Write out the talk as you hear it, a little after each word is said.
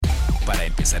para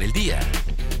empezar el día.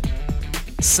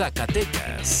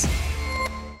 Zacatecas.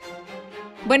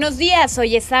 Buenos días,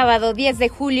 hoy es sábado 10 de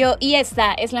julio y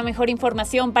esta es la mejor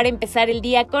información para empezar el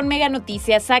día con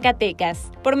Meganoticias Zacatecas.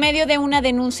 Por medio de una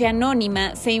denuncia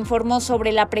anónima, se informó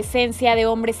sobre la presencia de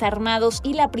hombres armados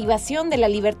y la privación de la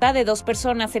libertad de 2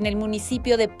 personas en el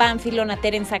municipio de Pánfilo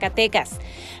Nater en Zacatecas.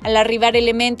 Al arribar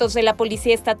elementos de la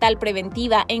Policía Estatal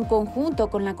Preventiva en conjunto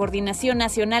con la Coordinación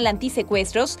Nacional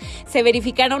Antisecuestros, se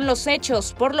verificaron los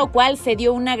hechos, por lo cual se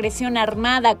dio una agresión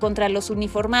armada contra los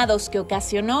uniformados que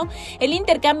ocasionó el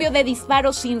intercambio de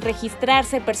disparos sin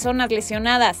registrarse personas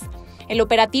lesionadas. El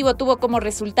operativo tuvo como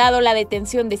resultado la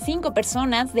detención de 5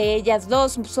 personas, de ellas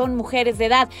 2 son mujeres de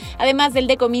edad, además del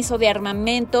decomiso de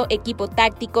armamento, equipo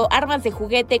táctico, armas de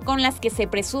juguete con las que se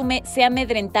presume se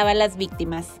amedrentaba a las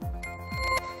víctimas.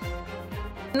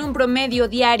 En un promedio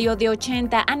diario de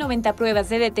 80 a 90 pruebas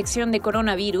de detección de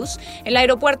coronavirus, el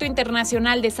Aeropuerto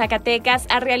Internacional de Zacatecas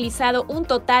ha realizado un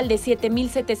total de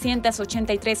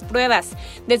 7,783 pruebas.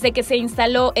 Desde que se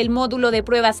instaló el módulo de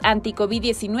pruebas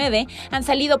anti-COVID-19, han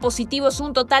salido positivos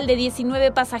un total de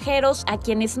 19 pasajeros a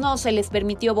quienes no se les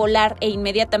permitió volar e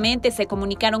inmediatamente se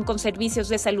comunicaron con servicios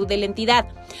de salud de la entidad.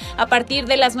 A partir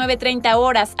de las 9:30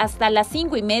 horas hasta las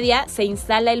 5:30 se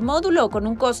instala el módulo con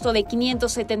un costo de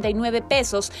 579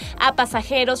 pesos a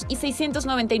pasajeros y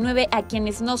 699 a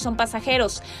quienes no son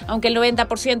pasajeros, aunque el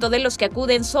 90% de los que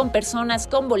acuden son personas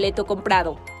con boleto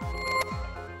comprado.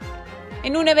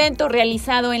 En un evento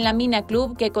realizado en la Mina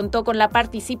Club, que contó con la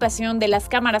participación de las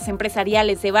cámaras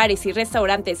empresariales de bares y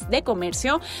restaurantes de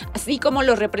comercio, así como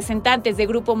los representantes de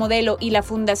Grupo Modelo y la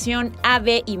Fundación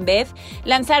AB InBev,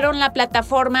 lanzaron la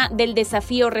plataforma del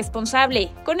desafío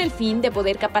responsable, con el fin de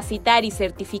poder capacitar y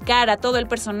certificar a todo el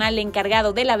personal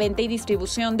encargado de la venta y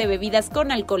distribución de bebidas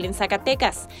con alcohol en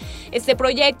Zacatecas. Este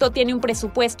proyecto tiene un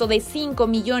presupuesto de 5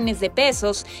 millones de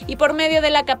pesos y por medio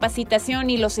de la capacitación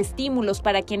y los estímulos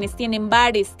para quienes tienen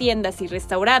bares, tiendas y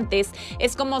restaurantes,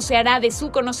 es como se hará de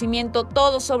su conocimiento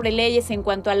todo sobre leyes en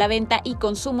cuanto a la venta y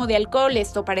consumo de alcohol,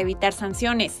 esto para evitar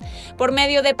sanciones. Por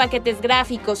medio de paquetes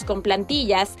gráficos con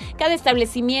plantillas, cada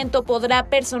establecimiento podrá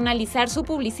personalizar su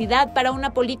publicidad para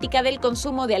una política del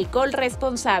consumo de alcohol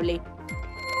responsable.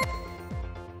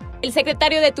 El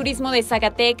secretario de Turismo de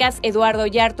Zacatecas, Eduardo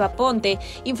Yarto Aponte,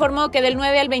 informó que del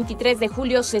 9 al 23 de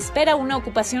julio se espera una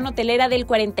ocupación hotelera del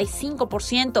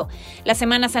 45%. Las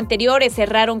semanas anteriores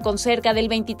cerraron con cerca del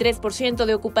 23%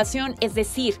 de ocupación, es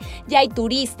decir, ya hay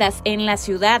turistas en la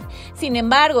ciudad. Sin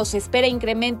embargo, se espera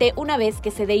incremente una vez que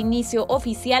se dé inicio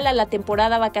oficial a la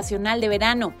temporada vacacional de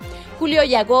verano. Julio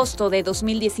y agosto de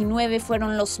 2019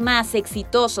 fueron los más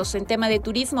exitosos en tema de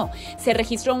turismo. Se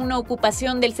registró una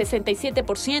ocupación del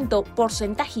 67%,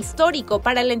 porcentaje histórico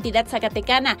para la entidad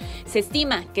zacatecana. Se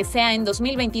estima que sea en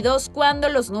 2022 cuando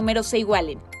los números se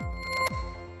igualen.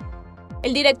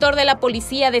 El director de la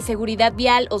Policía de Seguridad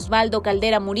Vial, Osvaldo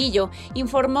Caldera Murillo,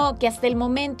 informó que hasta el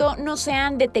momento no se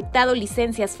han detectado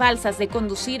licencias falsas de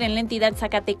conducir en la entidad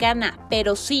zacatecana,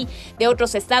 pero sí de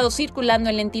otros estados circulando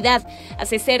en la entidad.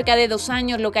 Hace cerca de 2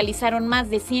 años localizaron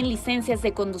más de 100 licencias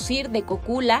de conducir de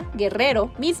Cocula,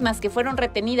 Guerrero, mismas que fueron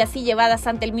retenidas y llevadas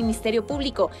ante el Ministerio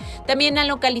Público. También han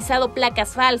localizado placas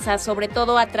falsas, sobre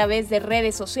todo a través de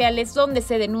redes sociales, donde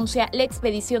se denuncia la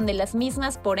expedición de las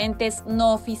mismas por entes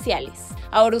no oficiales.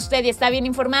 Ahora usted ya está bien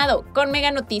informado con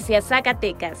Meganoticias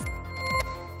Zacatecas.